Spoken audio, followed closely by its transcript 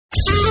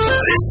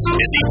This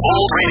is the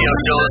Old Radio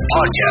Show's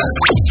podcast.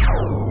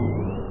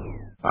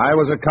 I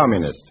was a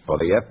communist for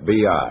the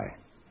FBI.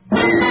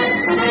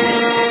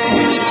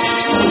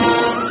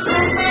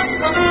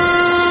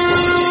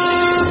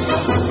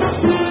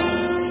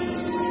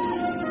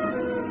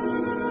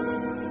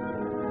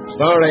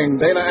 Starring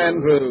Dana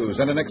Andrews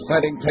in an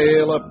exciting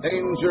tale of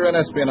danger and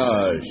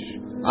espionage.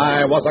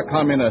 I was a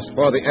communist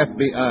for the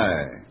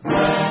FBI.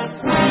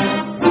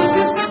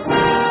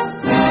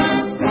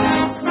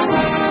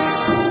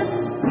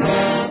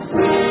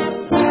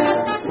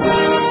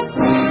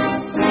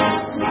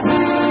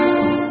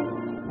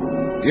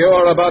 You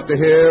are about to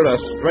hear a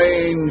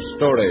strange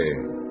story.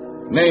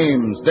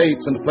 Names,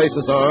 dates, and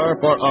places are,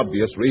 for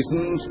obvious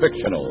reasons,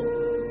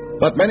 fictional.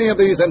 But many of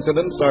these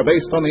incidents are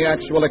based on the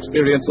actual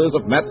experiences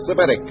of Matt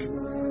Cvetic,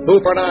 who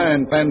for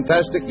 9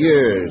 fantastic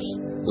years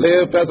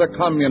lived as a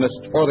communist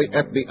for the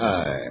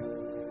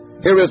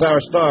FBI. Here is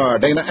our star,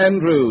 Dana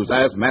Andrews,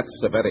 as Matt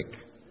Cvetic.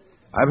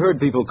 I've heard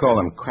people call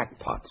them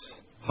crackpots,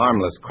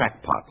 harmless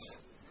crackpots.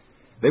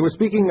 They were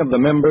speaking of the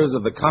members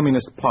of the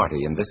Communist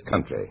Party in this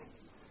country.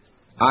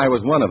 I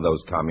was one of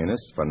those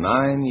communists for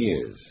 9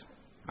 years.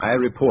 I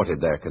reported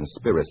their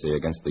conspiracy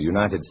against the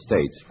United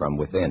States from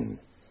within.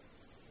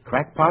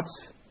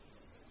 Crackpots?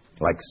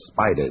 Like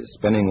spiders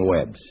spinning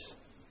webs.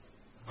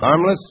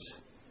 Harmless?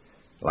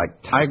 Like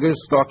tigers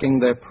stalking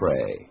their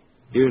prey.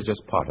 Here's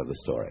just part of the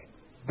story.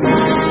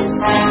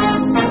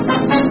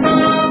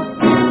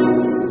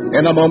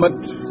 In a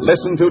moment,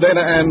 listen to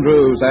Dana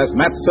Andrews as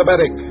Matt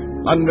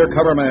Cvetic,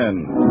 Undercover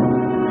Man.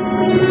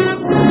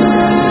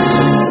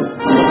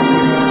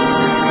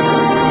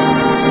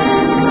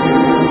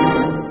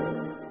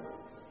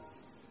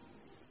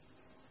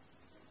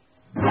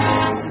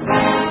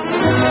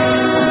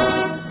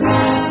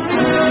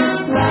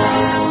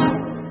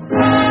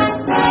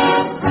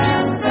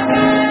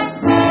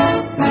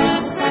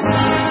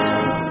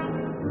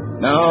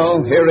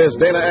 Here is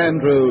Dana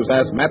Andrews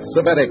as Matt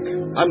Cvetic,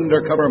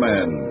 Undercover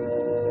Man.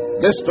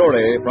 This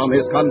story from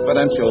his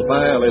confidential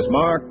file is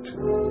marked,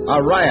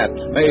 A Riot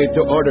Made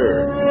to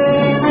Order.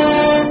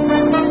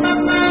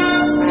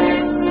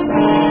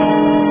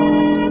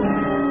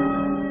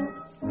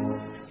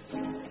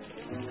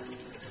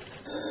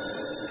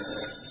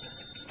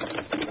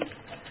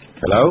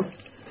 Hello?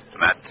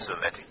 Matt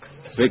Cvetic.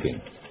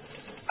 Speaking.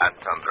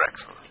 Anton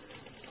Drexel.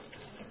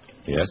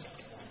 Yes?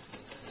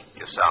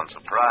 You sound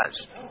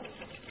surprised.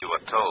 You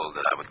were told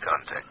that I would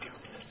contact you.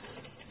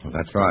 Well,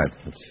 that's right.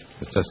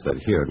 It's just that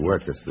here at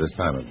work this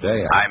time of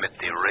day, I'm at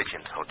the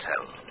Regent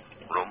Hotel,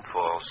 room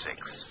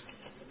 406.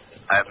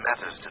 I have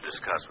matters to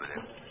discuss with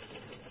you.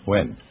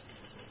 When?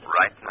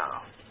 Right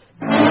now.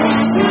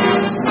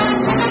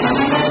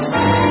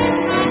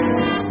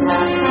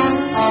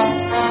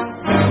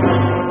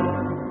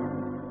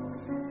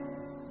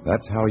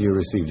 That's how you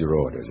received your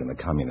orders in the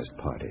Communist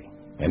Party.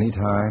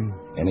 Anytime,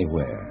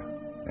 anywhere.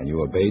 And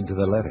you obeyed to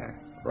the letter,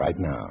 right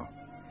now.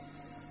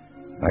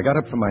 I got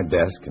up from my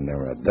desk, and there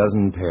were a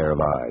dozen pair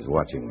of eyes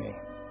watching me.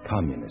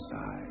 Communist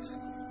eyes.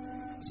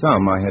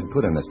 Some I had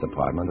put in this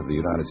department of the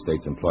United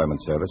States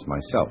Employment Service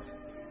myself.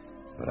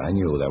 But I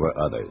knew there were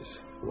others,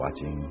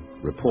 watching,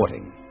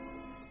 reporting.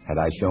 Had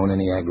I shown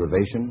any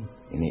aggravation,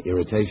 any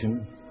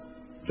irritation,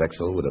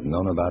 Drexel would have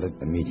known about it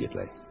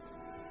immediately.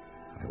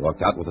 I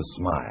walked out with a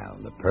smile,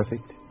 the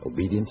perfect,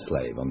 obedient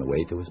slave on the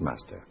way to his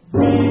master.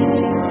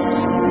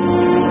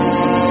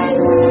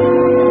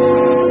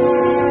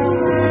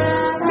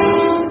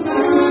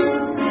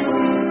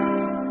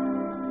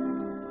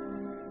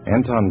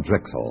 Anton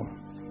Drexel,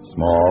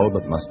 small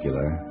but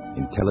muscular,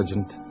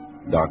 intelligent,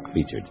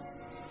 dark-featured.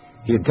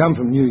 He had come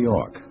from New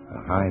York,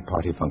 a high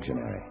party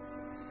functionary.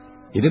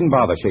 He didn't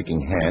bother shaking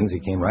hands. He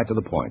came right to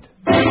the point.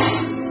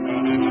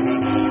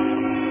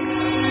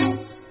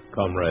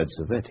 Comrade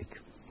Cvetic.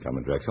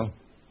 Comrade Drexel.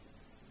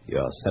 You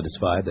are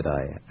satisfied that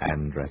I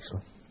am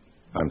Drexel?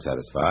 I'm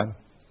satisfied.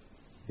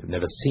 You've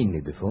never seen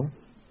me before.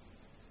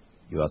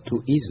 You are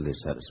too easily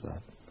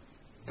satisfied.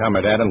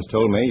 Comrade Adams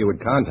told me you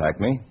would contact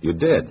me. You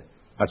did.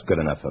 That's good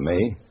enough for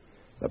me.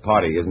 The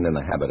party isn't in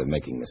the habit of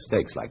making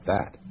mistakes like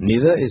that.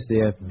 Neither is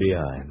the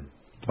FBI.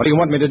 What do you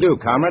want me to do,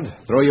 comrade?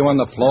 Throw you on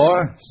the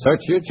floor? Search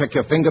you? Check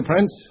your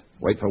fingerprints?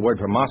 Wait for word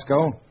from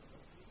Moscow?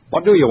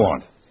 What do you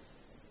want?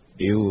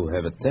 You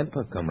have a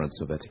temper, Comrade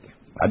Cvetic.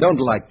 I don't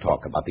like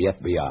talk about the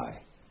FBI.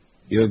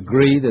 You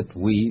agree that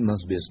we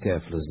must be as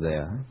careful as they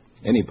are?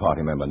 Any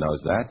party member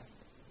knows that.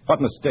 What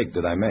mistake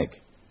did I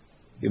make?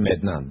 You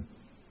made none.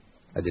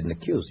 I didn't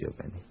accuse you of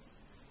any.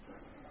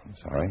 I'm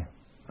sorry.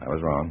 I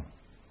was wrong.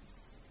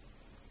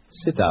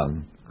 Sit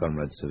down,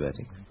 Comrade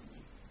Cvetic.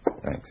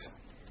 Thanks.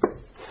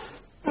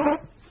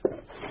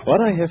 What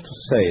I have to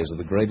say is of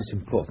the greatest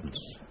importance.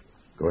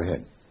 Go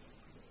ahead.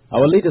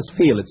 Our leaders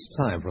feel it's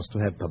time for us to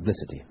have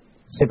publicity.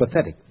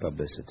 Sympathetic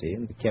publicity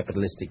in the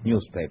capitalistic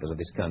newspapers of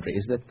this country.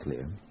 Is that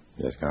clear?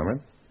 Yes,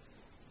 comrade.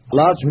 A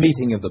large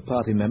meeting of the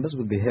party members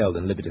will be held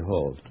in Liberty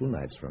Hall 2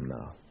 nights from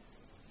now.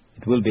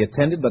 It will be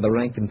attended by the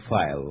rank and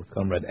file.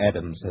 Comrade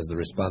Adams has the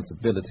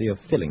responsibility of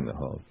filling the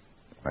hall.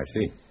 I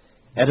see.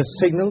 At a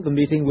signal, the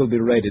meeting will be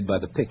raided by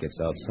the pickets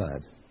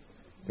outside.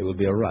 There will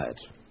be a riot.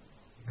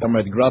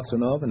 Comrade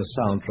Grotzenov and a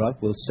sound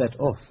truck will set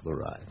off the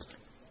riot.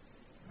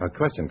 A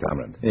question,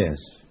 Comrade. Yes.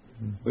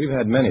 We've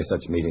had many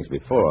such meetings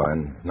before,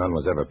 and none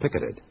was ever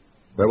picketed.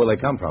 Where will they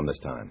come from this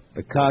time?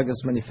 The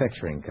Kargas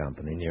Manufacturing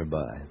Company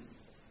nearby.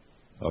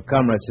 Our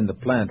comrades in the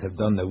plant have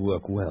done their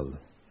work well.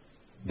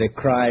 They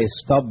cry,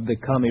 "Stop the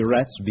commie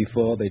rats,"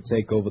 before they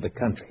take over the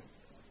country.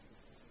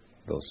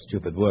 Those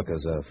stupid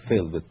workers are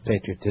filled with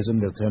patriotism.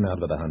 They'll turn out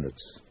by the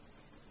hundreds.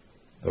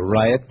 The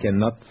riot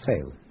cannot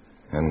fail.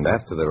 And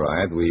after the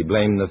riot, we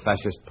blame the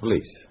fascist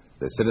police,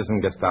 the citizen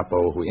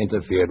Gestapo who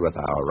interfered with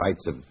our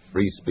rights of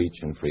free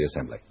speech and free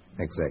assembly.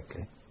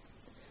 Exactly.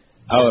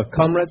 Our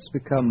comrades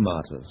become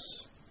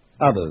martyrs.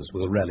 Others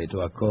will rally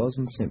to our cause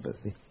in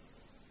sympathy.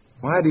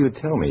 Why do you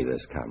tell me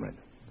this, Comrade?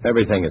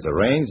 Everything is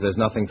arranged. There's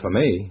nothing for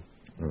me.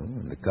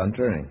 On the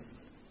contrary,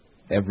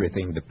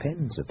 everything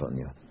depends upon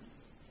you.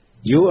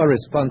 You are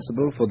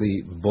responsible for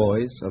the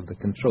voice of the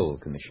Control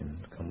Commission,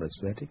 Comrade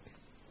Svetik.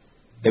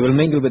 They will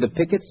mingle with the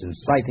pickets,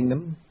 inciting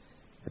them.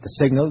 At the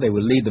signal, they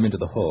will lead them into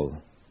the hall.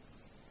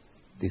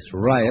 This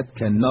riot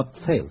cannot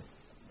fail.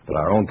 But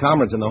our own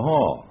comrades in the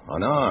hall,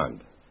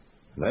 unarmed,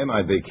 they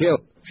might be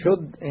killed.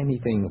 Should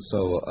anything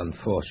so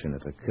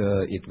unfortunate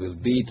occur, it will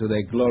be to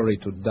their glory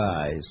to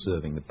die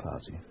serving the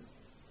party.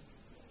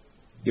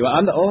 You are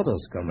under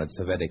orders, Comrade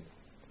Svetik.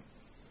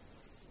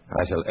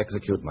 I shall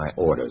execute my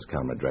orders,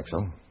 Comrade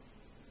Drexel.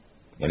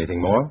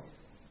 Anything more?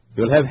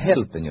 You'll have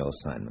help in your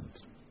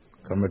assignment.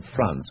 Comrade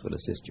Franz will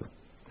assist you.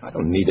 I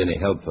don't need any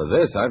help for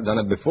this. I've done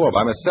it before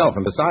by myself,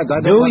 and besides,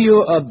 I don't... Do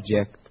you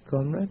object,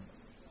 Comrade?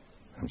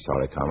 I'm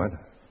sorry, Comrade.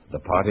 The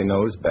party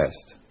knows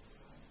best.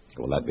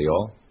 Will that be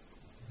all?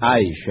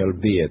 I shall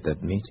be at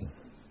that meeting.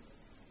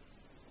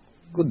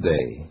 Good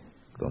day,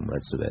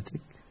 Comrade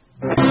Svetik.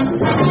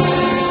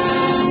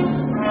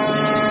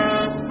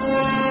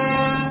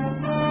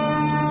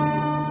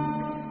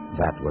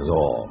 That was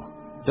all.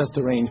 Just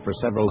arranged for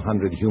several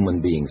hundred human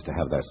beings to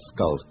have their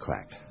skulls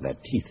cracked, their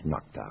teeth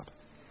knocked out.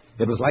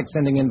 It was like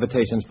sending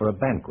invitations for a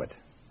banquet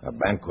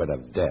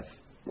of death.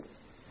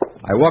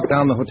 I walked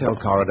down the hotel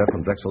corridor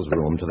from Drexel's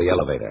room to the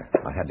elevator.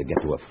 I had to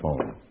get to a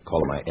phone,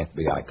 call my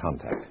FBI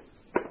contact.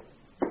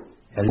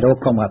 Hello,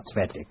 Comrade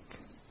Svetik.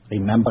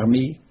 Remember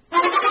me?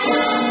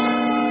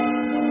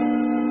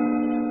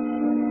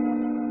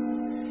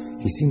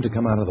 He seemed to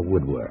come out of the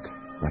woodwork,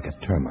 like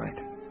a termite.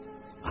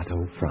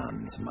 Otto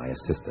Franz, my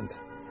assistant.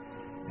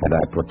 Had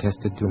I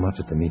protested too much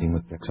at the meeting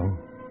with Drexel?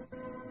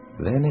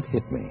 Then it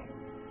hit me.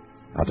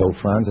 Otto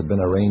Franz had been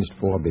arranged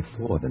for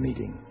before the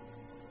meeting.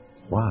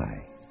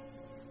 Why?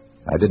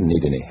 I didn't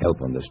need any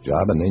help on this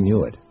job, and they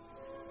knew it.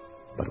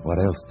 But what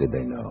else did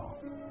they know?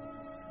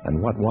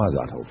 And what was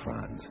Otto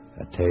Franz?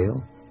 A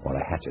tail or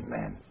a hatchet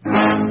man?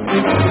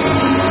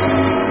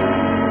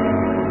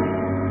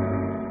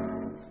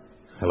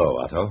 Hello,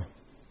 Otto.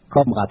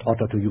 Comrade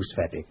Otto to you,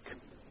 Svetik.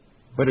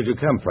 Where did you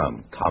come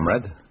from,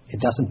 comrade? It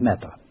doesn't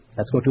matter.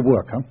 Let's go to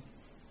work, huh?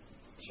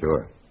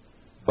 Sure.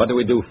 What do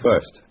we do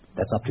first?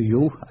 That's up to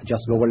you. I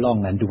just go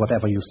along and do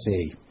whatever you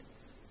say.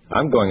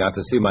 I'm going out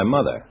to see my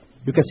mother.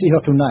 You can see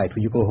her tonight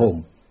when you go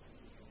home.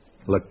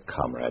 Look,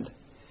 comrade,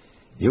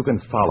 you can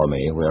follow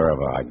me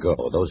wherever I go.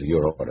 Those are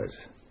your orders.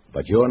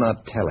 But you're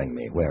not telling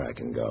me where I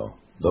can go.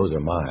 Those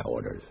are my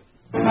orders.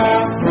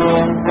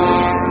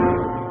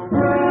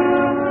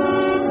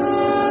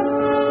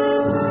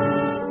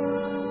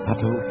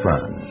 Otto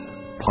Franz,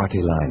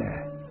 party liner,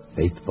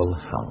 faithful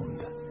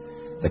hound.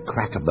 The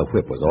crack of the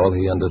whip was all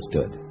he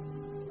understood.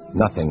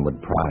 Nothing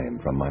would pry him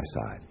from my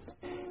side.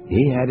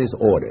 He had his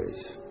orders,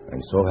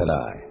 and so had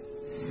I.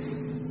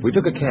 We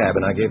took a cab,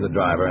 and I gave the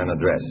driver an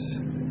address.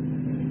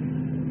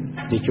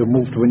 Did you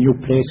move to a new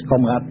place,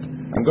 comrade?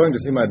 I'm going to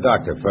see my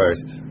doctor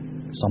first.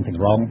 Something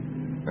wrong?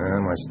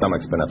 My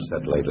stomach's been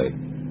upset lately.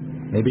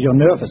 Maybe you're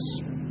nervous.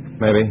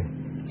 Maybe.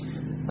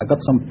 I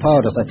got some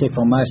powders I take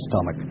for my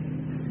stomach.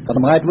 Got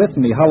them right with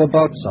me. How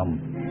about some?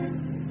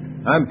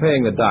 I'm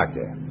paying the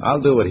doctor.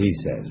 I'll do what he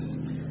says.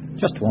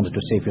 Just wanted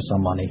to save you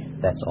some money,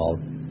 that's all.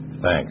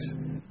 Thanks.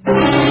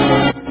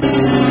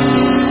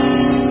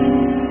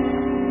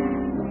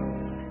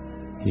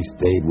 He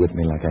stayed with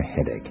me like a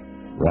headache,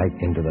 right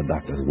into the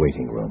doctor's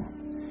waiting room.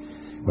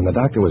 When the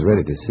doctor was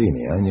ready to see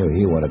me, I knew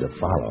he wanted to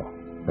follow,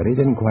 but he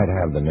didn't quite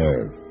have the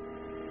nerve.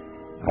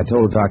 I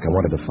told Doc I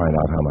wanted to find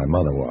out how my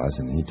mother was,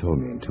 and he told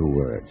me in 2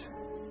 words.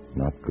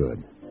 Not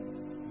good.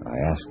 I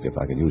asked if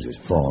I could use his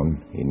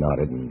phone. He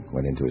nodded and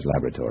went into his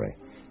laboratory.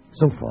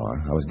 So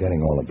far, I was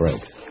getting all the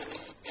breaks.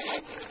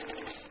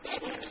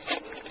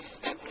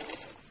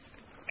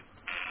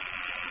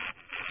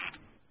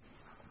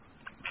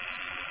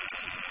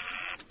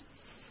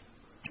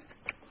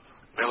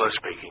 Miller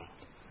speaking.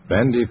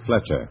 Bandy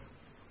Fletcher.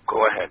 Go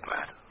ahead,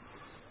 Matt.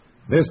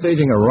 They're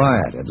staging a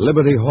riot at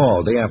Liberty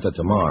Hall day after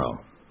tomorrow.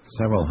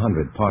 Several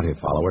hundred party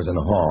followers in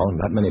the hall and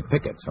that many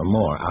pickets or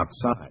more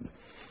outside.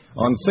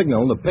 On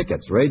signal, the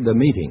pickets raid the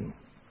meeting.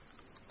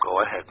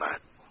 Go ahead,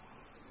 Matt.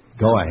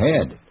 Go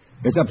ahead.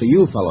 It's up to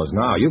you fellows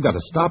now. You've got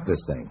to stop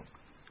this thing.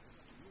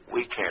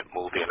 We can't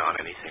move in on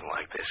any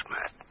risk,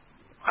 Matt.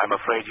 I'm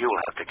afraid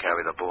you'll have to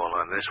carry the ball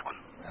on this one.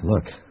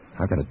 Look,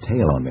 I've got a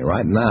tail on me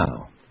right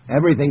now.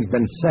 Everything's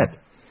been set.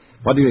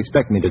 What do you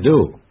expect me to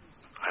do?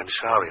 I'm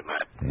sorry,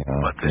 Matt.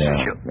 But this is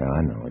your... Yeah,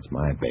 I know. It's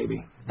my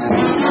baby.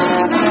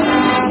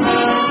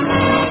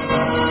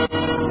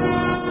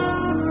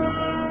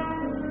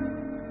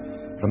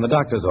 From the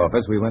doctor's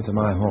office, we went to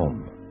my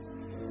home.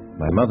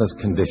 My mother's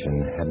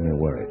condition had me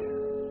worried.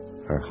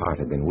 Her heart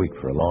had been weak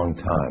for a long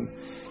time.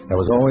 There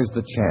was always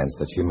the chance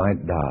that she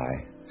might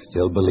die,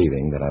 still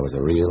believing that I was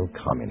a real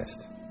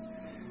communist.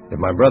 If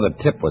my brother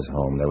Tip was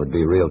home, there would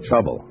be real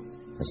trouble,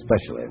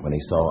 especially when he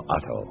saw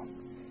Otto.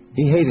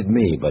 He hated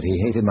me, but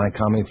he hated my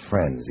commie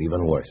friends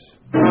even worse.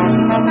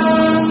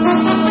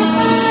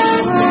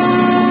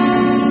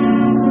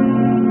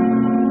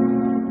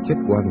 Tip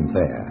wasn't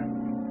there.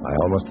 I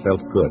almost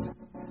felt good.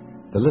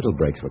 The little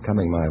breaks were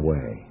coming my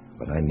way,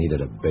 but I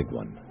needed a big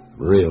one,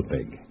 real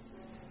big.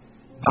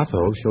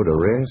 Otto showed a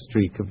rare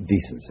streak of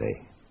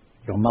decency.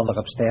 Your mother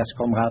upstairs,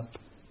 comrade?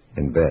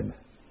 In bed.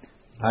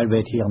 I'll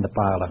wait here in the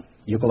parlor.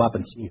 You go up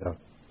and see her.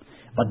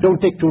 But don't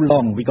take too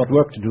long. We got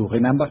work to do,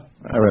 remember?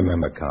 I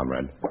remember,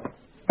 comrade.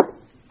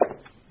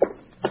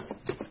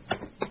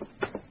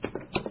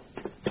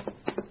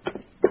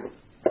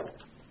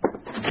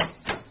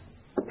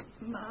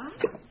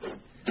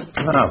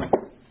 Mom.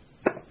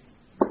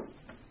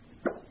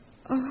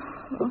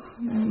 Oh,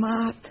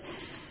 Matt,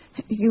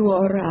 you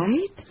all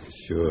right?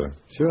 Sure,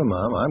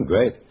 Mom. I'm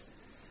great.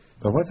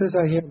 But what's this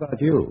I hear about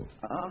you?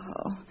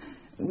 Oh,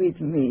 with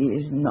me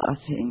is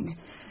nothing.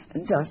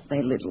 Just a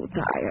little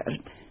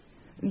tired.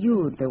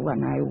 You the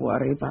one I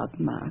worry about,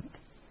 Matt.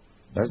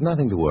 There's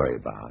nothing to worry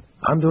about.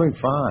 I'm doing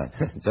fine.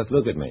 Just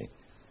look at me.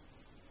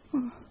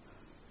 Oh,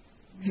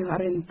 you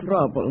are in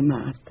trouble,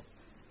 Matt.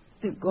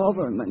 The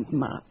government,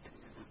 Matt.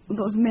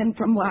 Those men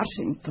from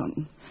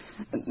Washington.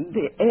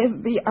 The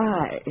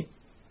FBI.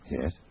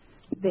 Yes?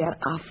 They're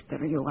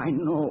after you, I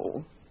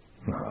know.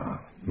 Oh,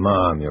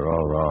 Mom, you're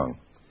all wrong.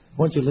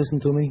 Won't you listen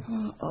to me?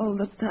 Oh, all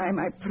the time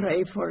I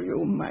pray for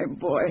you, my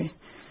boy.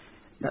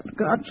 That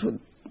God should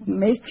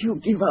make you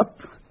give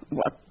up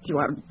what you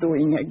are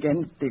doing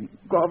against the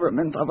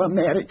government of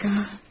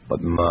America.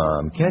 But,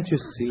 Mom, can't you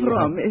see...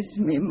 Promise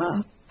me,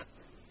 Matt.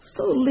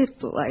 So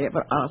little I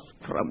ever ask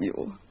from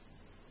you.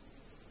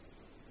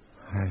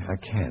 I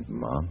can't,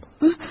 Mom.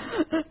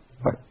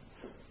 What?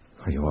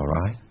 Are you all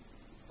right?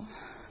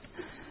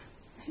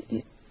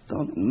 It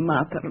don't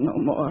matter no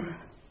more.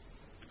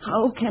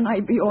 How can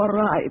I be all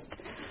right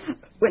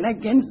when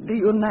against the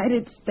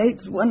United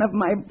States one of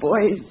my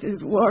boys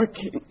is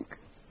working?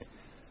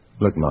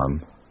 Look,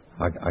 Mom,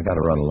 I got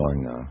to run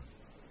along now.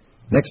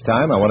 Next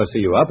time, I want to see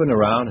you up and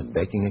around and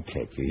baking a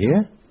cake. You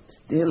hear?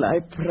 Still, I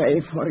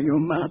pray for you,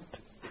 Matt,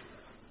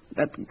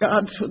 that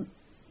God should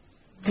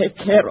take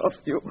care of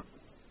you.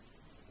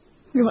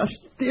 You are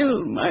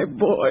still my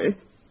boy,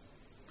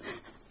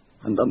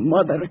 and the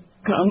mother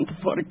can't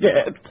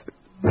forget.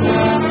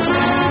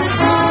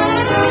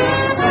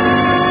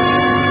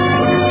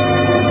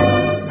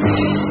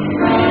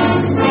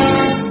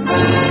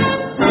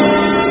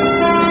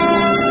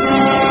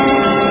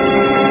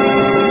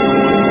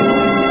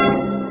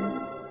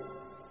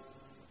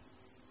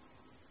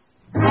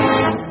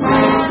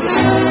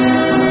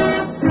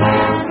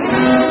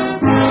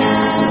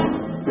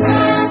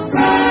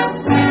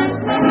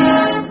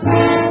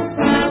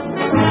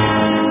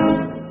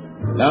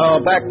 Now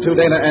back to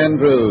Dana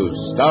Andrews,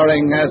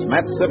 starring as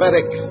Matt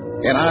Cvetic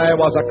in I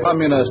Was a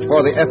Communist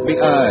for the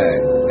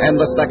FBI, and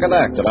the second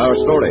act of our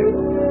story.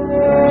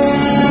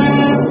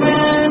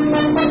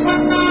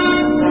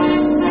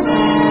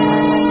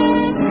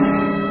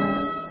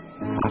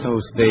 Otto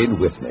stayed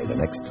with me the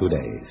next 2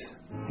 days.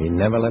 He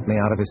never let me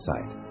out of his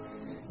sight.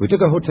 We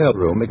took a hotel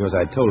room because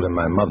I told him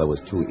my mother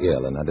was too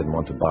ill and I didn't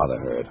want to bother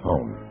her at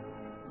home.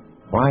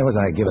 Why was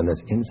I given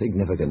this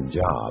insignificant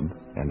job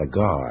and a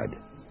guard?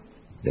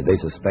 Did they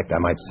suspect I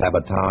might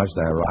sabotage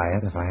their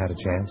riot if I had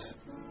a chance?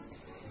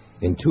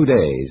 In 2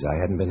 days, I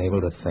hadn't been able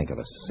to think of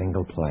a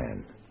single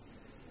plan.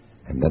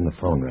 And then the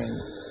phone rang.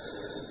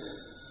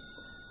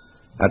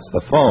 That's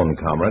the phone,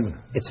 comrade.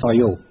 It's for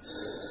you.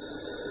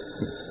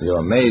 You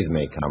amaze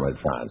me, Comrade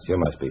Franz. You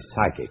must be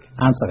psychic.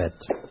 Answer it.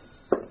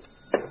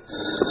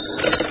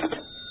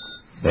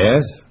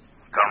 Yes?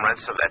 Comrade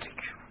Cvetic.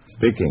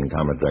 Speaking,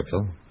 Comrade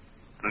Drexel.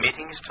 The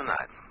meeting is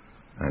tonight.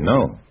 I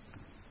know.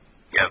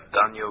 You have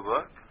done your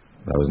work?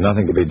 There was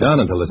nothing to be done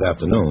until this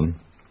afternoon.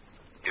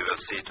 You will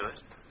see to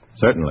it?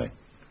 Certainly.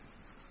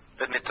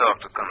 Let me talk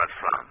to Comrade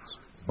Franz.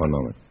 One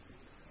moment.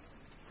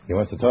 He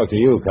wants to talk to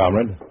you,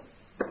 comrade.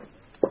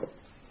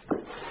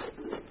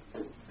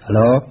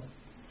 Hello?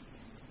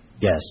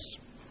 Yes.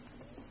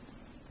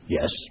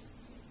 Yes.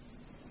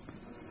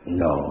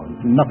 No,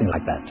 nothing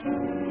like that.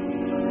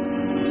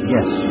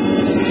 Yes.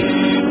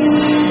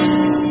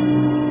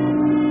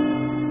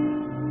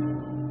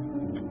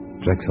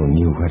 Drexel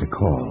knew where to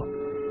call.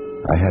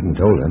 I hadn't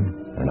told him,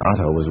 and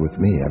Otto was with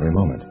me every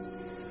moment.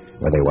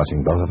 Were they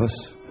watching both of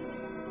us?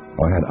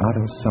 Or had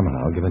Otto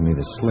somehow given me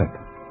the slip?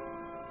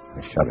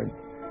 I shuddered.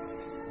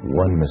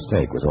 One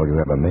mistake was all you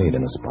ever made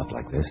in a spot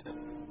like this.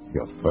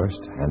 Your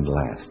first and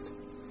last.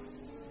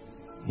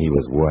 He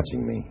was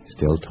watching me,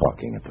 still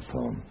talking at the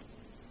phone.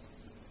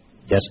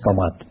 Yes,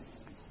 comrade.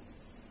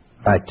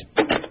 Right.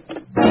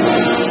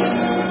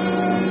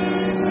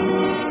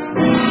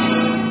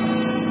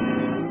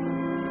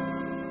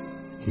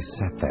 He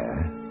sat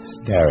there,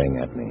 staring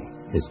at me,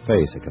 his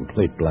face a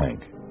complete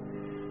blank.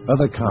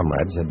 Other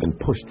comrades had been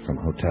pushed from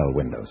hotel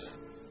windows.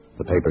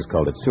 The papers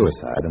called it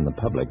suicide, and the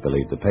public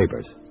believed the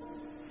papers.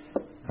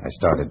 I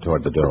started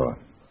toward the door.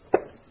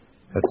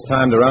 It's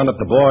time to round up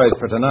the boys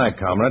for tonight,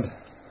 comrade.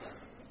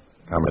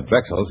 Comrade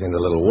Drexel seemed a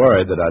little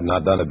worried that I'd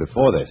not done it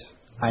before this.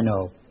 I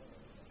know.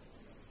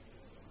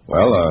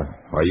 Well,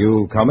 are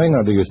you coming,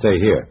 or do you stay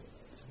here?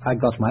 I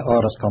got my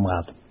orders,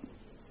 comrade.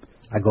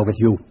 I go with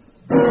you.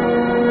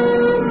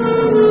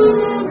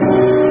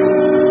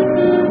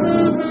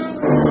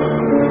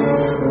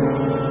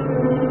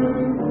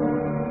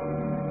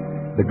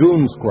 The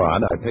goon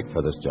squad I picked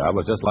for this job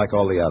was just like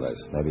all the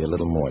others, maybe a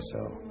little more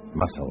so.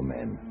 Muscle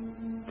men.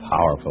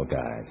 Powerful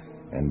guys.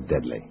 And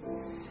deadly.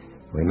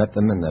 We met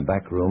them in the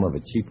back room of a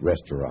cheap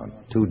restaurant.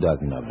 24 of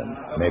them.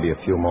 Maybe a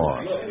few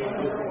more.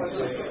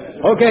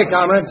 Okay,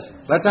 comrades.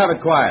 Let's have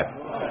it quiet.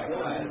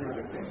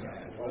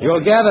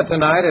 You'll gather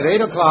tonight at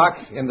 8 o'clock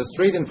in the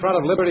street in front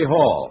of Liberty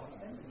Hall.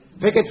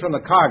 Pickets from the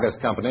Cargus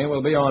Company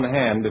will be on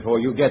hand before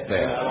you get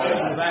there.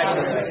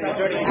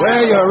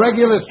 Wear your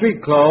regular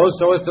street clothes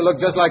so as to look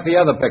just like the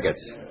other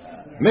pickets.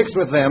 Mix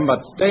with them,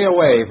 but stay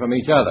away from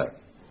each other.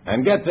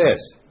 And get this,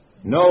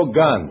 no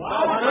guns.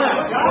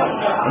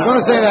 I'm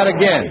going to say that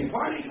again.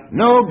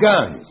 No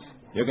guns.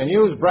 You can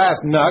use brass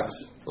knucks,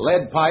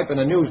 lead pipe and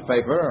a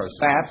newspaper, or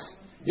saps.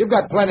 You've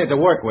got plenty to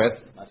work with,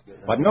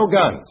 but no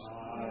guns.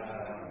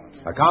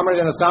 A comrade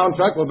in a sound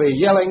truck will be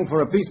yelling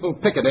for a peaceful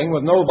picketing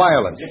with no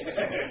violence.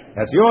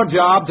 That's your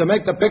job to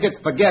make the pickets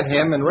forget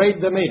him and raid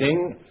the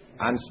meeting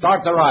and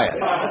start the riot.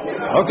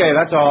 Okay,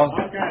 that's all.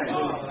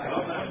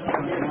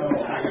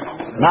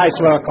 Nice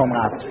work,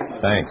 comrade.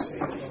 Thanks.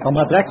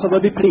 Comrade Drexel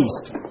will be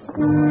pleased.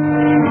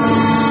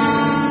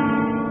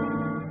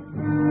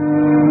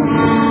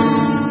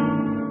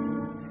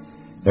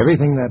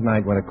 Everything that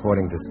night went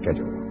according to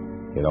schedule.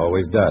 It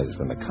always does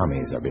when the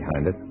commies are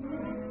behind it.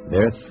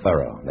 They're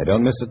thorough. They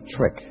don't miss a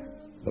trick.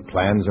 The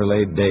plans are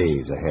laid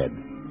days ahead.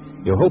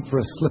 You hope for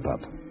a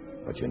slip-up,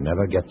 but you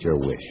never get your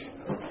wish.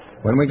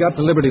 When we got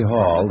to Liberty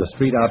Hall, the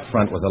street out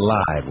front was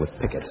alive with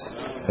pickets.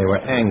 They were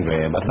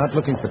angry, but not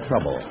looking for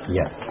trouble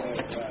yet.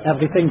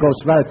 Everything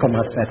goes well,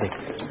 Comrade Svetic.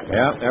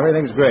 Yeah,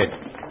 everything's great.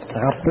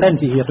 There are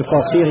plenty here to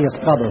cause serious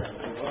trouble.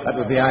 That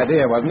was the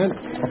idea, wasn't it?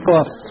 Of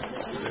course.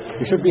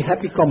 You should be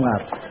happy,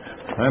 comrade.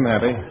 I'm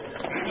happy.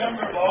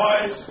 Remember,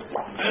 boys,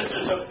 this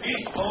is a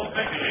peaceful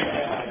picketing.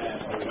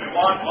 We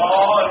want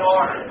law and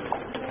order.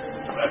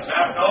 Let's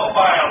have no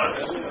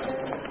violence.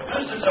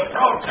 This is a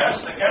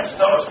protest against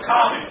those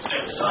commies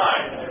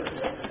inside.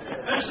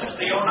 This is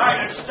the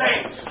United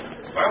States,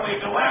 where we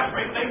do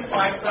everything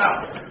like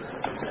that.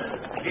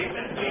 Keep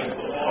it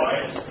peaceful,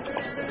 boys.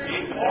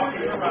 Keep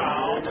walking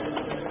around.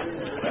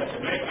 Let's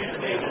make it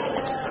legal.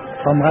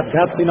 Comrade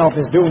Gratzinov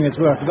is doing his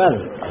work well.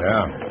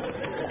 Yeah.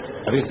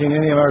 Have you seen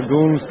any of our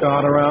goons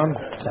out around?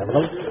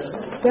 Several.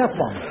 There's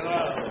one.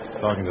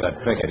 Talking to that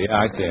picket.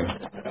 Yeah, I see him.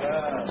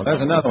 Well,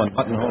 there's another one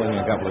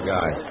buttonholing a couple of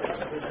guys.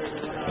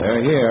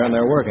 They're here, and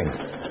they're working.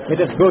 It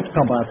is good,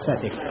 Comrade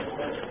Svetic.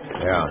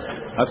 Yeah.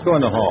 Let's go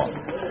in the hall.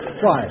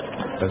 Why?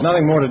 There's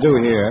nothing more to do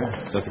here.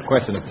 It's just a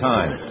question of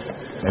time.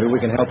 Maybe we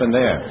can help in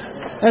there.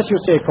 As you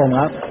say,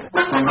 comrade.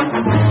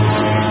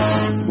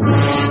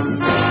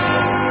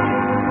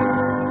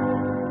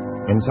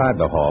 Inside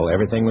the hall,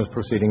 everything was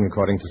proceeding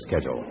according to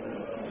schedule.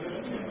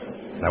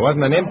 There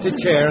wasn't an empty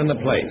chair in the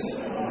place.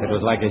 It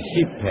was like a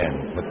sheep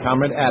pen, with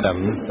Comrade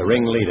Adams, the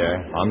ringleader,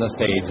 on the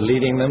stage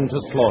leading them to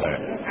slaughter.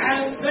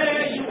 And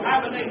there you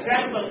have an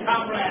example,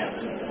 comrades,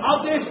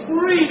 of this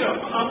freedom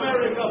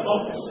America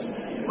boasts.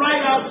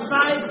 Right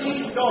outside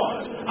these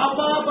doors, a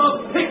mob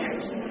of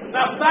pickets,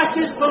 the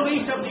fascist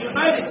police of the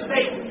United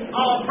States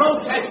are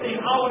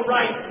protesting our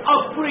right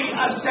of free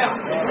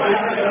assembly.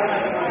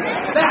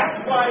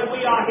 That's why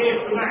we are here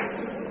tonight,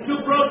 to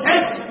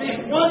protest this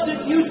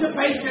wanton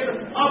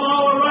usurpation of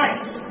our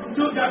rights,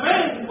 to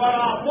demand what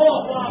our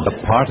forefathers... The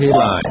party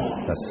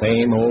line, the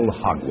same old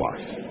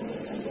hogwash.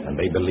 And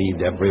they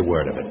believed every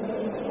word of it.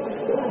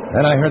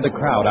 Then I heard the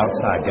crowd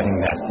outside getting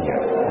nastier.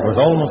 It was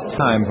almost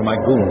time for my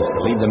goons to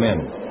lead them in.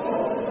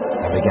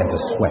 I began to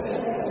sweat.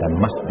 There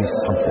must be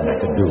something I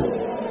could do.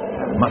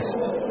 There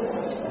must.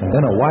 And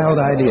then a wild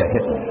idea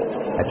hit me.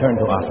 I turned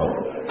to Otto.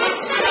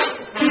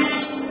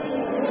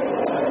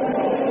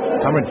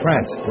 Comrade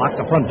France, lock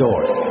the front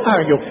doors.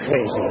 Are you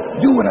crazy?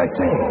 Do what I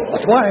say.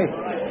 But why?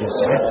 You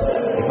said,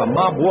 if a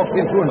mob walks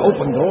in through an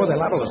open door, they're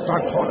liable to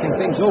start talking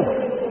things over.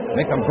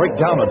 Make them break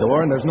down a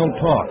door, and there's no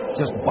talk,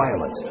 just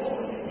violence.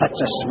 That's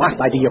a smart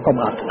idea,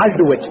 comrade. I'll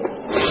do it.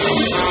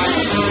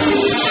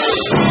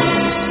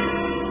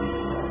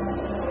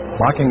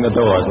 Locking the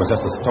doors was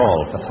just a stall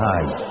for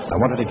time. I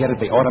wanted to get at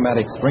the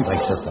automatic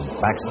sprinkling system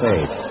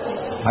backstage.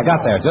 I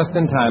got there just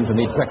in time to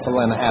meet Drexel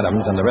and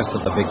Adams and the rest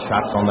of the big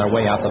shots on their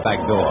way out the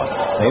back door.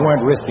 They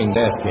weren't risking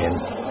their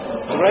skins.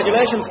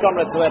 Congratulations,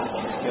 Comrade Sweat.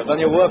 You've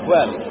done your work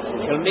well.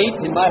 We shall meet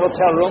in my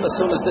hotel room as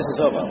soon as this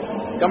is over.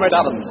 Comrade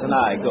Adams and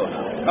I go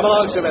now. Come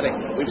along, Cervetti.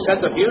 We've set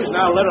the fuse,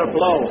 now let her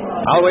blow.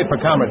 I'll wait for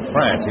Comrade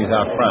France. He's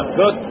out front.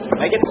 Good.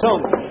 Make it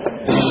soon.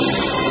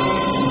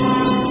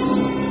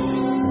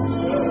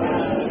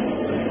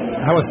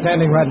 I was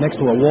standing right next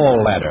to a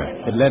wall ladder.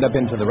 It led up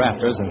into the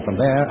rafters, and from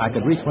there I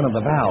could reach one of the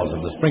valves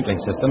of the sprinkling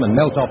system and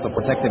melt off the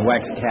protective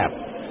wax cap.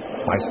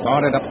 I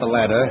started up the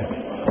ladder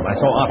when I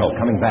saw Otto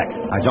coming back.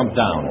 I jumped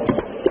down.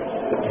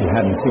 He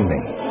hadn't seen me.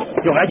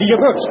 You're ready your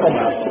works,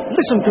 comrade.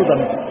 Listen to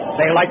them.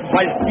 They're like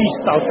wild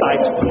beasts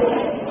outside.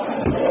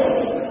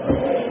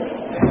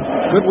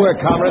 Good work,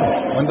 comrade.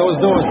 When those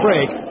doors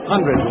break,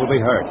 hundreds will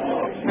be hurt.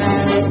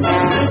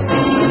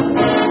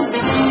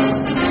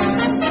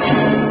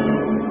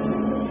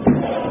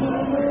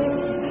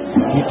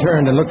 He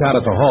turned and looked out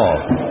at the hall.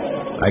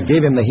 I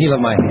gave him the heel of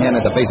my hand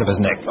at the base of his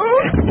neck.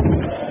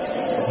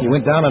 He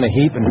went down on a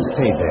heap and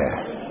stayed there.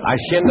 I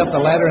shinned up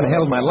the ladder and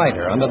held my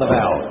lighter under the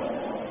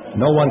valve.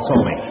 No one saw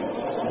me.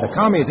 The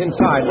commies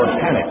inside were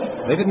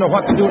panicked. They didn't know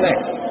what to do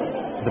next.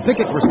 The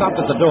pickets were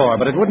stopped at the door,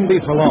 but it wouldn't be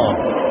for long.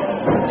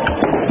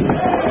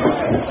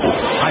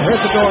 I heard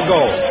the door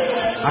go.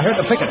 I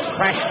heard the pickets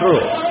crash through.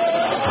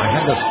 I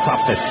had to stop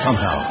this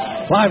somehow.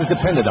 Lives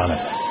depended on it.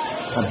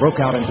 I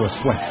broke out into a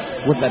sweat.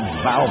 Would that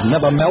valve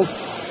never melt?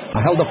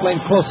 I held the flame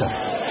closer.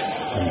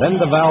 And then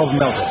the valve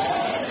melted.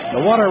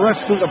 The water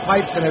rushed through the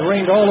pipes and it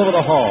rained all over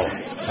the hall.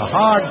 A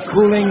hard,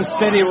 cooling,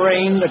 steady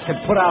rain that could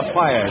put out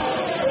fires.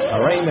 A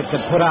rain that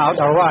could put out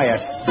a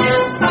riot.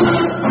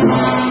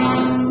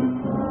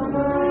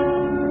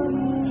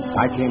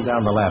 I came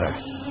down the ladder.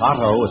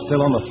 Otto was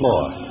still on the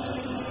floor.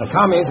 The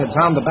commies had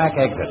found the back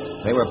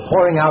exit. They were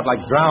pouring out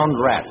like drowned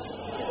rats.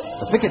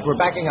 The pickets were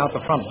backing out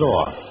the front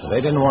door.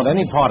 They didn't want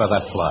any part of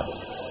that flood.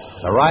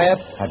 The riot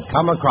had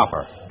come a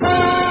cropper.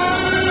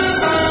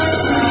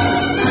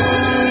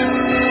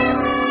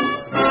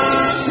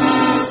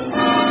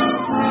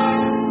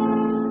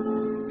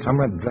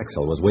 Comrade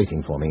Drexel was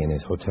waiting for me in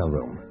his hotel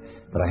room,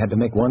 but I had to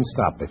make one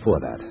stop before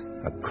that,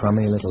 a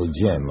crummy little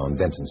gym on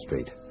Denton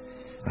Street.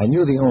 I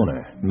knew the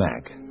owner,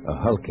 Mac, a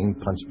hulking,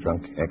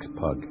 punch-drunk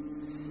ex-pug.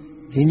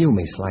 He knew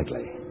me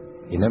slightly.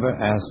 He never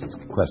asked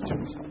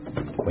questions.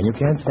 When you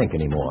can't think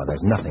anymore,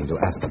 there's nothing to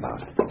ask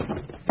about.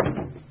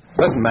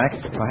 Listen, Mac,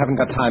 I haven't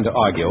got time to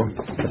argue.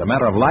 It's a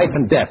matter of life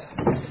and death.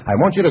 I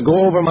want you to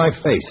go over my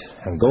face,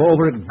 and go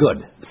over it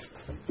good.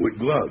 With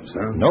gloves,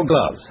 huh? No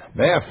gloves.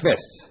 Bare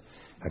fists.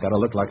 I gotta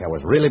look like I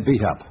was really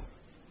beat up.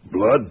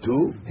 Blood,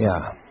 too?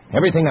 Yeah.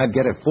 Everything I'd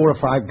get if 4 or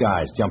 5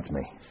 guys jumped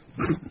me.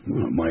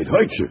 Well, it might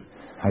hurt you.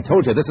 I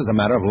told you this is a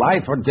matter of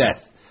life or death.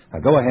 Now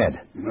go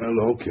ahead.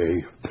 Well,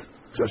 okay.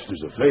 Just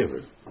as a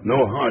favor.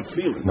 No hard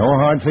feelings. No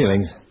hard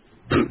feelings.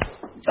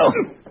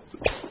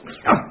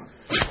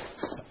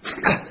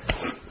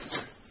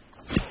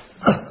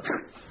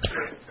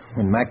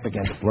 When Mac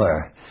began to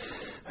blur,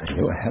 I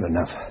knew I had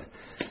enough.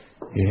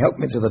 He helped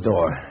me to the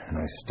door, and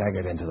I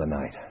staggered into the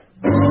night.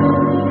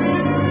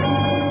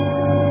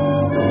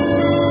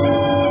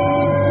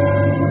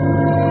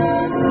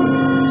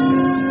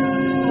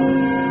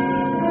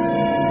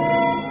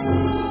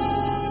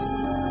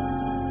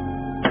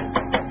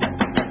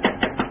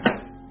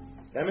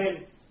 Come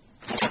in.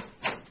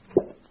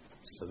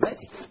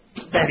 Sweaty.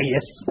 There he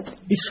is.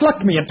 He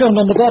slugged me and turned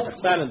on the water.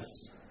 Silence.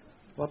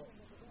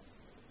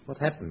 What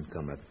happened,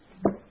 comrade?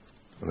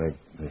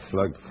 They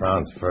slugged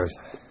Franz first,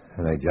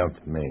 and they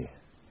jumped me.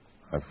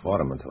 I fought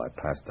them until I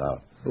passed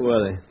out. Who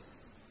were they?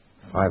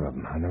 5 of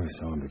them. I never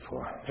saw them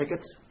before.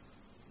 Pickets?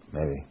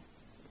 Maybe.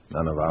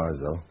 None of ours,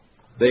 though.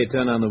 They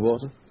turn on the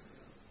water?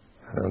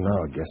 I don't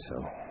know. I guess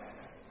so.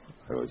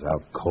 I was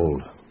out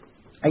cold.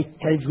 I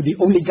tell you, the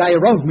only guy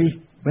around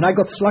me when I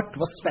got slugged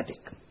was Svetic.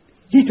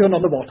 He turned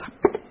on the water.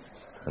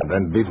 And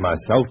then beat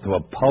myself to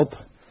a pulp?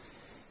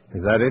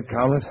 Is that it,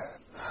 Comrade?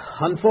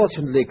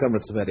 Unfortunately,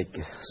 Comrade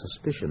Svetic,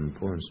 suspicion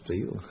points to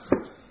you.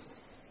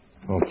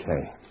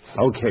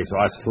 Okay, so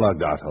I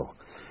slugged Otto.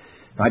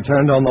 I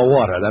turned on the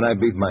water, then I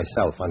beat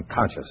myself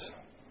unconscious.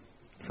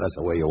 If that's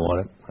the way you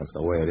want it, that's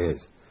the way it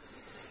is.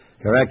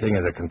 You're acting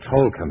as a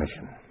control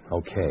commission.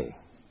 Okay.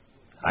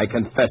 I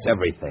confess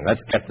everything.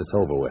 Let's get this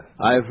over with.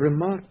 I've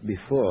remarked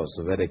before,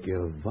 Svetic,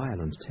 your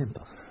violent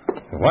temper.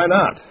 Why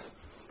not?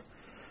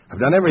 I've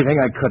done everything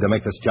I could to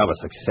make this job a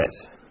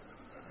success.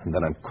 And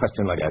then I'm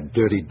questioned like a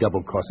dirty,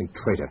 double-crossing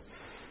traitor.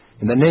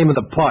 In the name of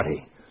the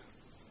party.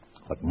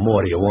 What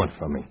more do you want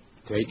from me?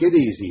 Take it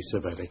easy,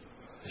 Cervetti.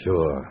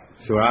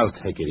 Sure, I'll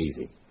take it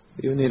easy.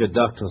 You need a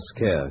doctor's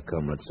care,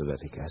 Comrade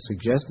Svetic. I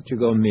suggest that you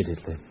go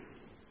immediately.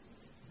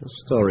 Your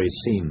story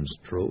seems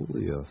true.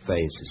 Your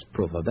face is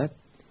proof of that.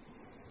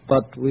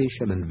 But we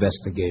shall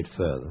investigate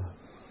further.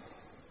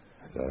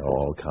 Is that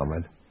all,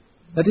 Comrade?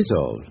 That is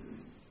all.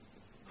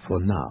 For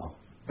now.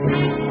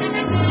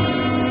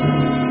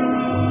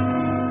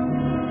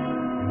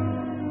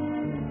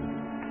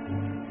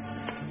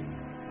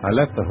 I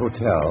left the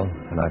hotel,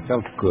 and I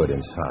felt good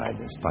inside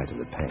in spite of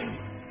the pain.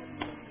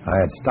 I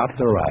had stopped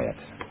the riot.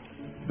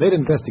 They'd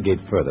investigate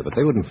further, but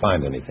they wouldn't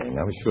find anything.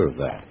 I was sure of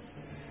that.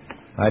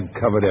 I'd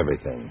covered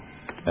everything,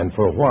 and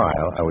for a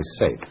while I was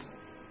safe.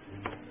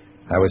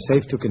 I was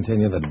safe to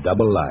continue the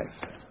double life,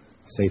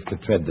 safe to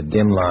tread the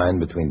dim line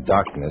between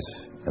darkness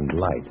and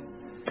light,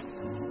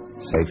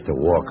 safe to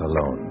walk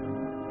alone.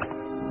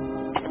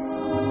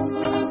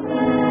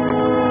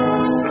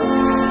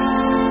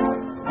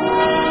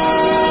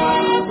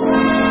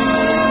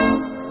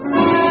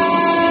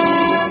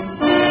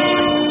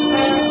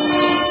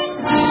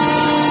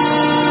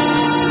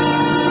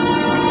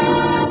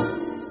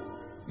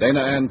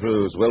 Dana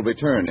Andrews will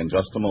return in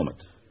just a moment.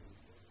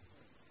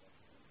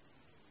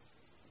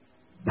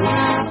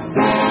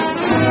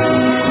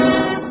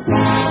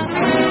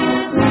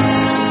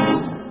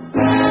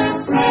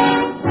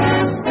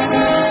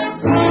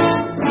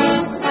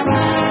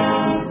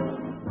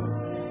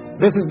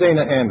 This is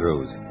Dana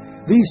Andrews.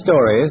 These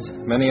stories,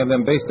 many of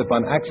them based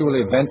upon actual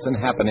events and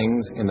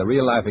happenings in the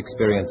real-life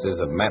experiences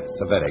of Matt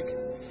Cvetic,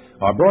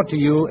 are brought to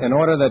you in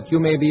order that you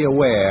may be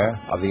aware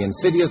of the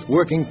insidious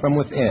working from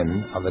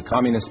within of the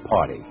Communist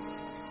Party.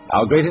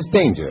 Our greatest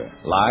danger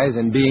lies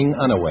in being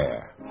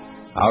unaware.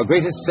 Our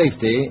greatest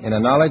safety in a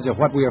knowledge of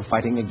what we are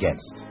fighting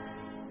against.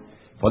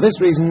 For this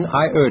reason,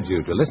 I urge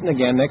you to listen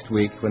again next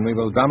week when we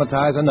will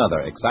dramatize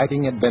another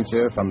exciting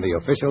adventure from the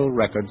official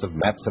records of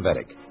Matt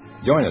Cvetic.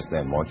 Join us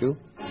then, won't you?